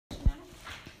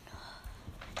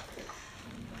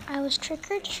I was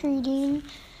trick-or-treating,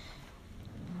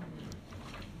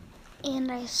 and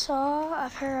I saw a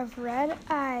pair of red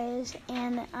eyes,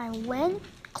 and I went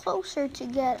closer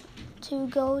to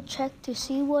go check to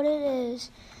see what it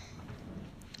is,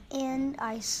 and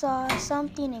I saw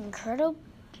something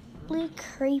incredibly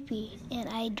creepy, and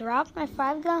I dropped my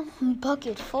 5-gallon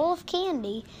bucket full of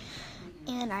candy,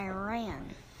 and I ran.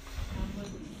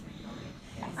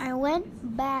 I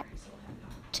went back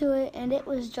to it, and it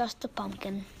was just a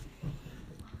pumpkin.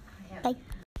 Bye.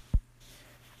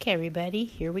 Okay, everybody,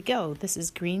 here we go. This is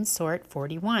Green Sort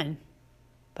 41.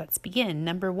 Let's begin.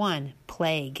 Number 1,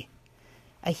 plague.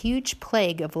 A huge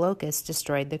plague of locusts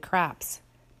destroyed the crops.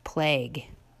 Plague.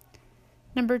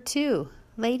 Number 2,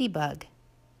 ladybug.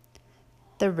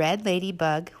 The red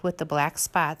ladybug with the black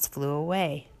spots flew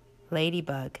away.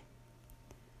 Ladybug.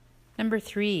 Number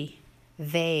 3,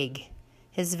 vague.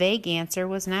 His vague answer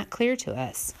was not clear to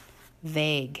us.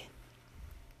 Vague.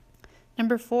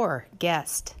 Number 4,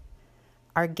 guest.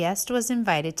 Our guest was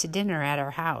invited to dinner at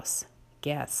our house.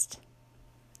 Guest.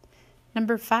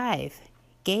 Number 5,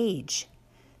 gauge.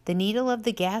 The needle of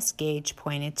the gas gauge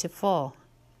pointed to full.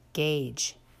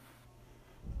 Gauge.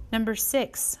 Number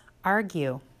 6,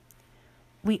 argue.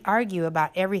 We argue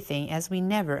about everything as we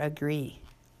never agree.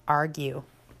 Argue.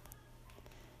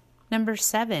 Number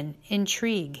 7,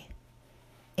 intrigue.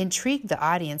 Intrigue the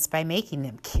audience by making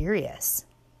them curious.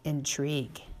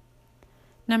 Intrigue.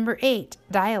 Number 8,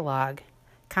 dialogue.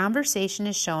 Conversation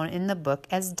is shown in the book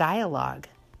as dialogue.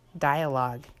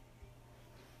 Dialogue.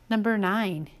 Number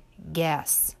 9,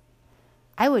 guess.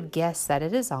 I would guess that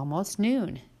it is almost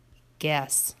noon.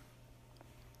 Guess.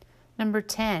 Number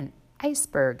 10,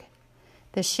 iceberg.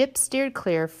 The ship steered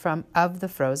clear of the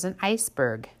frozen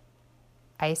iceberg.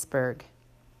 Iceberg.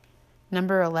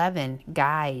 Number 11,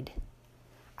 guide.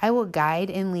 I will guide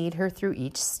and lead her through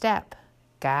each step.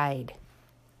 Guide.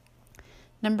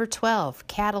 Number 12,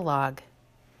 catalog.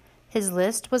 His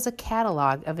list was a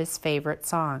catalog of his favorite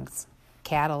songs.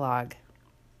 Catalog.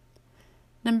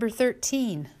 Number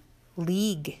 13,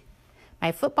 league.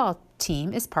 My football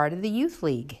team is part of the youth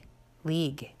league.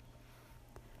 League.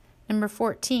 Number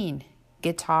 14,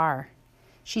 guitar.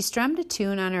 She strummed a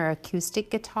tune on her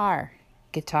acoustic guitar.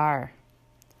 Guitar.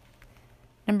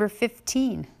 Number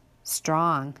 15,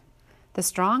 strong. The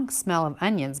strong smell of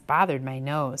onions bothered my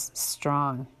nose.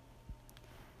 Strong.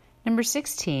 Number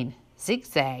 16,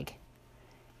 zigzag.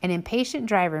 An impatient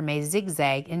driver may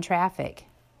zigzag in traffic.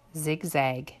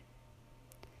 Zigzag.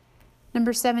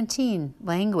 Number 17,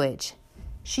 language.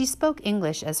 She spoke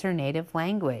English as her native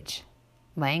language.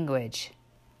 Language.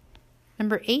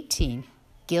 Number 18,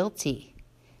 guilty.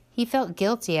 He felt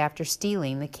guilty after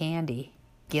stealing the candy.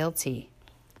 Guilty.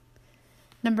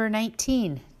 Number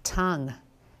 19, tongue.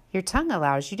 Your tongue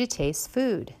allows you to taste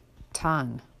food.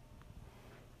 Tongue.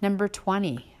 Number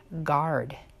 20,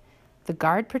 guard. The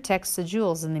guard protects the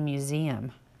jewels in the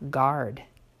museum. Guard.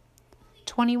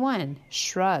 21,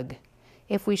 shrug.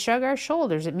 If we shrug our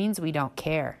shoulders, it means we don't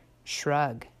care.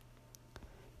 Shrug.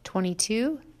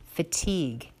 22,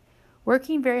 fatigue.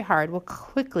 Working very hard will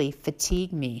quickly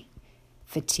fatigue me.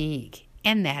 Fatigue.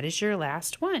 And that is your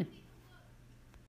last one.